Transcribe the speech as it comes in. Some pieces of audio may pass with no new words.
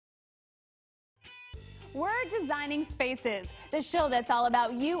We're Designing Spaces, the show that's all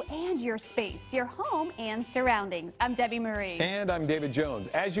about you and your space, your home and surroundings. I'm Debbie Marie. And I'm David Jones.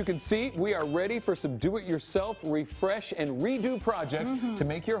 As you can see, we are ready for some do-it-yourself, refresh, and redo projects to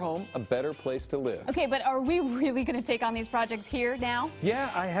make your home a better place to live. Okay, but are we really going to take on these projects here now? Yeah,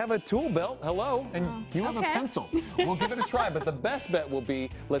 I have a tool belt, hello, and you have a pencil. We'll give it a try, but the best bet will be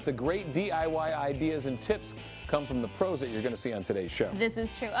let the great DIY ideas and tips come from the pros that you're going to see on today's show. This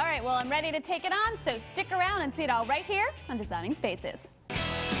is true. All right, well, I'm ready to take it on, so stick around and see it all right here on Designing Spaces.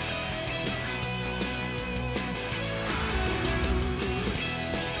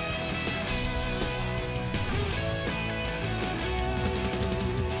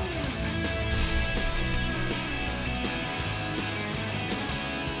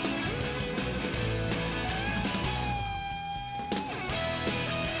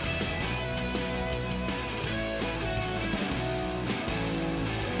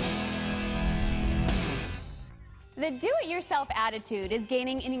 The do-it-yourself attitude is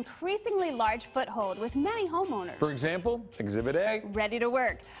gaining an increasingly large foothold with many homeowners. For example, Exhibit A. Ready to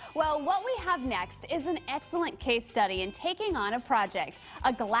work. Well, what we have next is an excellent case study in taking on a project,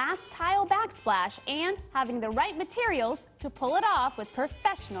 a glass tile backsplash, and having the right materials to pull it off with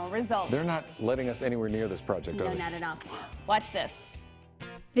professional results. They're not letting us anywhere near this project, are No, they? not at all. Watch this.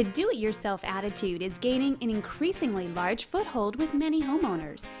 The do-it-yourself attitude is gaining an increasingly large foothold with many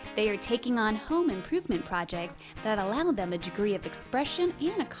homeowners. They are taking on home improvement projects that allow them a degree of expression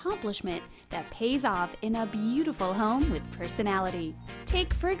and accomplishment that pays off in a beautiful home with personality.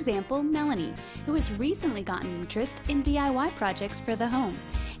 Take, for example, Melanie, who has recently gotten interest in DIY projects for the home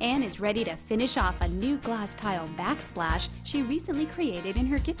and is ready to finish off a new glass tile backsplash she recently created in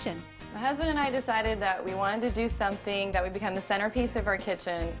her kitchen. My husband and I decided that we wanted to do something that would become the centerpiece of our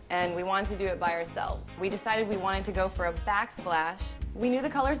kitchen, and we wanted to do it by ourselves. We decided we wanted to go for a backsplash. We knew the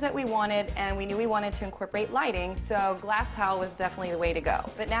colors that we wanted, and we knew we wanted to incorporate lighting, so glass tile was definitely the way to go.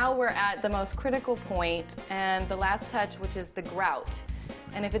 But now we're at the most critical point, and the last touch, which is the grout.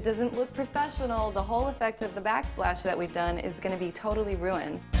 And if it doesn't look professional, the whole effect of the backsplash that we've done is going to be totally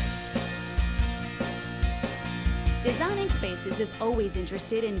ruined. Designing Spaces is always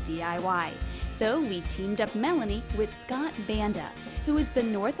interested in DIY, so we teamed up Melanie with Scott Banda, who is the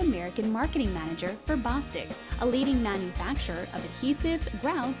North American Marketing Manager for Bostik, a leading manufacturer of adhesives,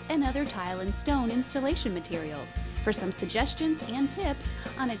 grouts, and other tile and stone installation materials, for some suggestions and tips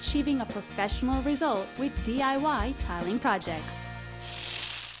on achieving a professional result with DIY tiling projects.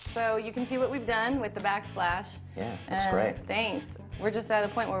 So you can see what we've done with the backsplash. Yeah, that's great. Thanks. We're just at a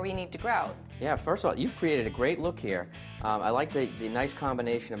point where we need to grout. Yeah, first of all, you've created a great look here. I like the nice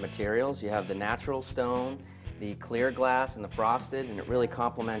combination of materials. You have the natural stone, the clear glass, and the frosted, and it really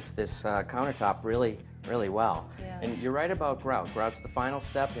complements this countertop really, really well. Yeah. And you're right about grout. Grout's the final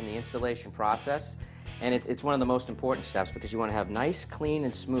step in the installation process, and it's one of the most important steps because you want to have nice, clean,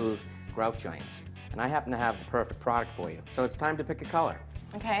 and smooth grout joints. And I happen to have the perfect product for you. So it's time to pick a color.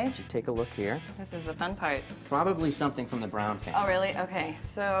 Okay. Would you take a look here? This is the fun part. Probably something from the brown family. Oh, really? Okay.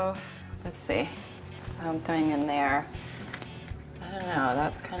 So, let's see. So I'm throwing in there. I don't know.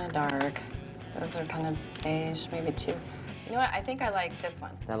 That's kind of dark. Those are kind of beige, maybe two. You know what? I think I like this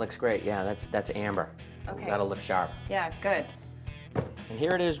one. That looks great. Yeah, that's amber. Okay. That'll look sharp. Yeah, good. And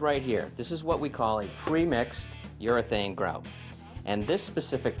here it is right here. This is what we call a pre-mixed urethane grout. And this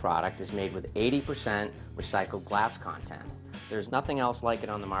specific product is made with 80% recycled glass content. There's nothing else like it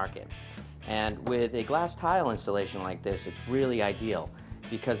on the market. And with a glass tile installation like this, it's really ideal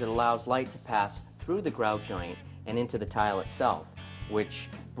because it allows light to pass through the grout joint and into the tile itself, which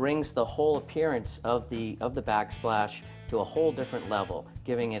brings the whole appearance of the backsplash to a whole different level,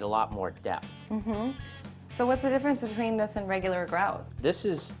 giving it a lot more depth. So what's the difference between this and regular grout? This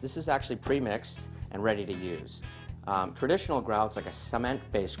is actually pre-mixed and ready to use. Traditional grouts, like a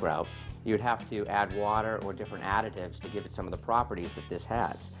cement-based grout, you'd have to add water or different additives to give it some of the properties that this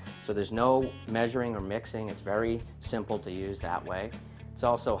has. So there's no measuring or mixing. It's very simple to use that way. It's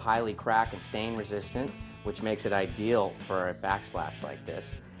also highly crack and stain resistant, which makes it ideal for a backsplash like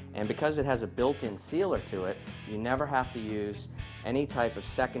this. And because it has a built-in sealer to it, you never have to use any type of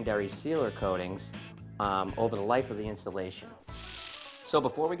secondary sealer coatings over the life of the installation. So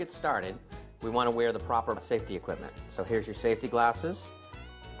before we get started, we want to wear the proper safety equipment. So here's your safety glasses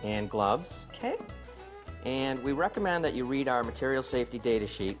and gloves. Okay. And we recommend that you read our material safety data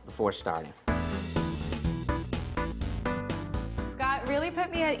sheet before starting. Scott really put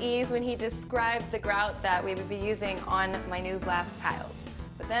me at ease when he described the grout that we would be using on my new glass tiles.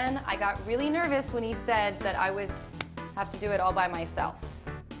 But then I got really nervous when he said that I would have to do it all by myself.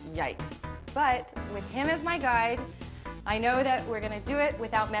 Yikes. But with him as my guide, I know that we're going to do it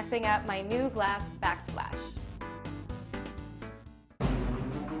without messing up my new glass backsplash.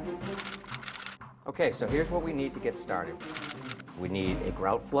 Okay, so here's what we need to get started. We need a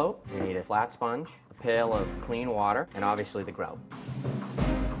grout float, we need a flat sponge, a pail of clean water, and obviously the grout.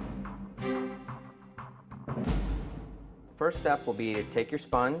 First step will be to take your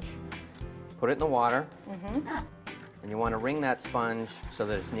sponge, put it in the water, and you want to wring that sponge so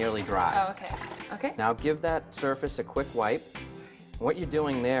that it's nearly dry. Oh, okay. Okay. Now give that surface a quick wipe. What you're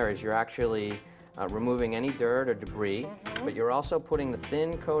doing there is you're actually removing any dirt or debris, but you're also putting the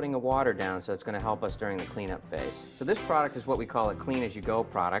thin coating of water down, so it's going to help us during the cleanup phase. So this product is what we call a clean-as-you-go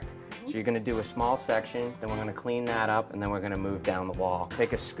product. So you're going to do a small section, then we're going to clean that up, and then we're going to move down the wall.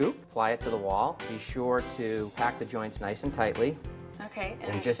 Take a scoop, apply it to the wall. Be sure to pack the joints nice and tightly. Okay,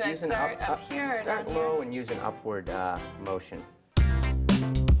 And just use an up here or start down low here? and use an upward motion.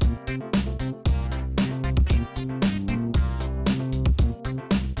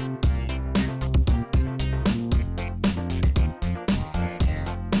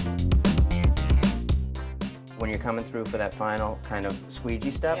 When you're coming through for that final kind of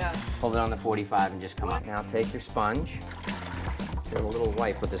squeegee step, hold it on the 45 and just come up. Now take your sponge, give it a little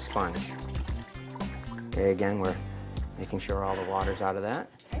wipe with the sponge. Okay, again, we're making sure all the water's out of that.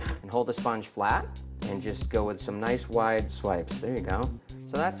 And hold the sponge flat and just go with some nice wide swipes. There you go.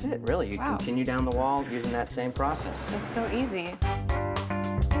 So that's it, really. You continue down the wall using that same process. It's so easy.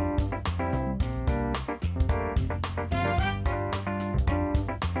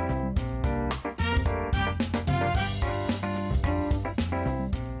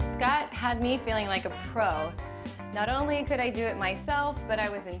 Scott had me feeling like a pro. Not only could I do it myself, but I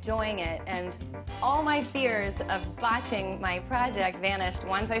was enjoying it, and all my fears of botching my project vanished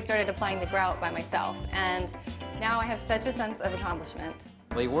once I started applying the grout by myself, and now I have such a sense of accomplishment.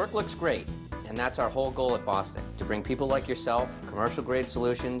 Well, your work looks great, and that's our whole goal at Bostik, to bring people like yourself commercial-grade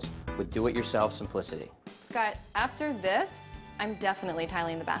solutions with do-it-yourself simplicity. Scott, after this, I'm definitely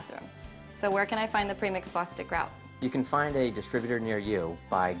tiling the bathroom. So where can I find the premixed Bostik grout? You can find a distributor near you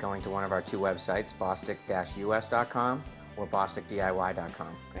by going to one of our two websites, bostik-us.com or bostikdiy.com.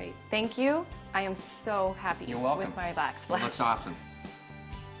 Great. Thank you. I am so happy You're welcome. with my backsplash. It looks awesome.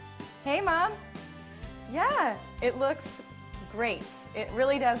 Hey, Mom. Yeah, it looks great. It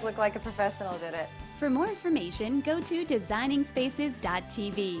really does look like a professional did it. For more information, go to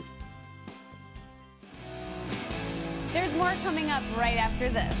designingspaces.tv. There's more coming up right after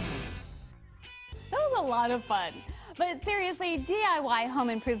this. That was a lot of fun. But seriously, DIY home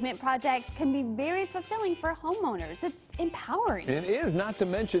improvement projects can be very fulfilling for homeowners. It's empowering. It is, not to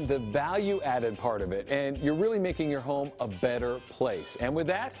mention the value-added part of it. And you're really making your home a better place. And with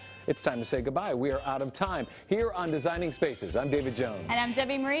that, it's time to say goodbye. We are out of time here on Designing Spaces. I'm David Jones. And I'm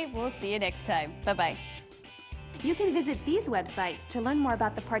Debbie Marie. We'll see you next time. Bye-bye. You can visit these websites to learn more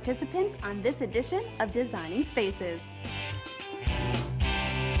about the participants on this edition of Designing Spaces.